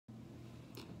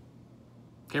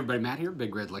Hey everybody, Matt here,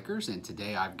 Big Red Liquors, and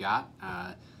today I've got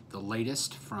the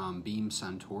latest from Beam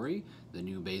Suntory, the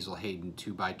new Basil Hayden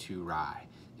 2x2 Rye.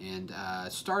 And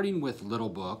starting with Little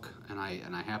Book, and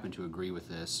I happen to agree with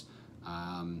this,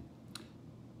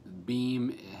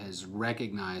 Beam has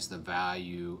recognized the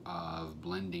value of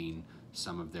blending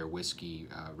some of their whiskey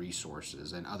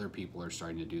resources, and other people are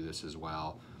starting to do this as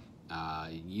well.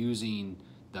 Using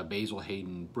the Basil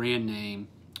Hayden brand name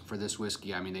for this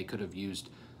whiskey, I mean, they could have used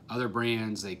other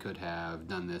brands, they could have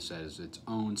done this as its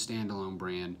own standalone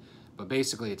brand, but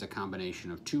basically it's a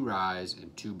combination of 2 ryes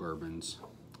and 2 bourbons,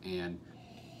 and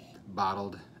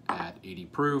bottled at 80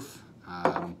 proof.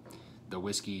 The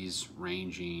whiskey's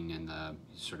ranging in the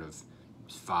sort of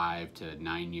 5 to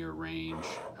 9 year range.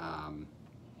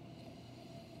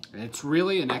 It's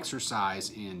really an exercise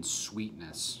in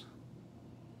sweetness.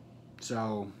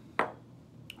 So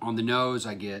on the nose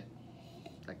I get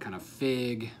that kind of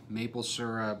fig, maple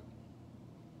syrup,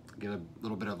 get a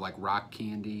little bit of like rock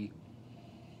candy,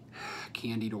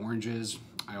 candied oranges.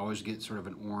 I always get sort of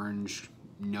an orange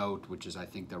note, which is I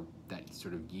think that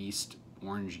sort of yeast,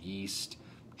 orange yeast,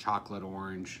 chocolate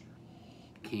orange,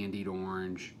 candied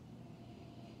orange.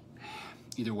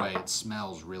 Either way, it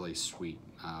smells really sweet,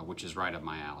 which is right up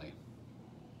my alley.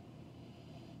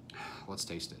 Let's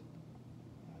taste it.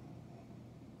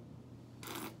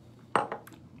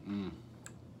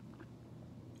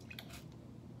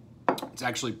 It's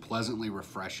actually pleasantly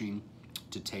refreshing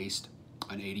to taste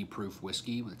an 80 proof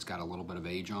whiskey that's got a little bit of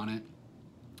age on it.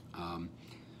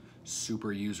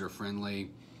 Super user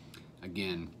friendly.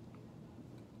 Again,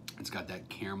 it's got that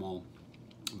caramel,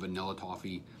 vanilla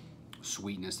toffee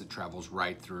sweetness that travels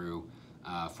right through.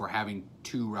 For having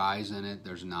 2 ryes in it,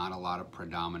 there's not a lot of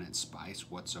predominant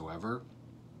spice whatsoever.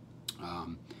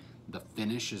 The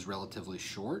finish is relatively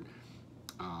short.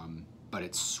 But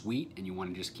it's sweet and you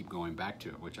want to just keep going back to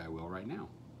it, which I will right now.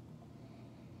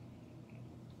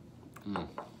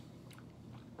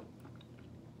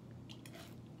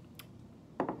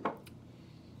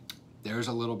 There's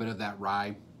a little bit of that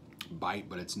rye bite,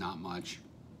 but it's not much.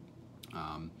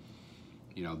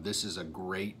 You know, this is a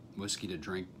great whiskey to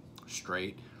drink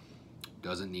straight.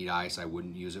 Doesn't need ice. I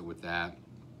wouldn't use it with that.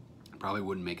 Probably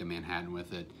wouldn't make a Manhattan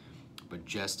with it, but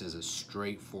just as a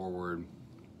straightforward,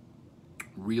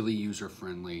 really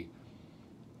user-friendly,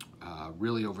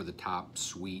 really over-the-top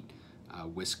sweet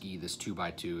whiskey. This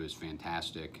 2x2 is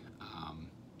fantastic.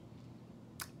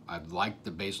 I've liked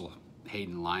the Basil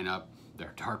Hayden lineup.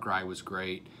 Their dark rye was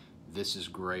great. This is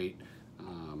great.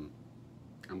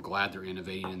 I'm glad they're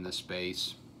innovating in this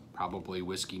space. Probably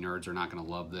whiskey nerds are not going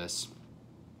to love this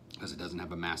because it doesn't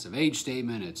have a massive age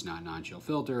statement. It's not non-chill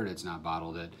filtered. It's not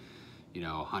bottled at, you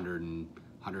know,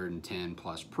 110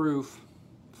 plus proof.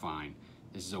 Fine.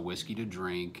 This is a whiskey to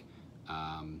drink.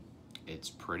 It's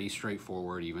pretty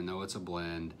straightforward, even though it's a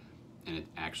blend, and it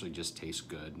actually just tastes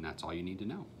good, and that's all you need to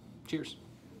know. Cheers.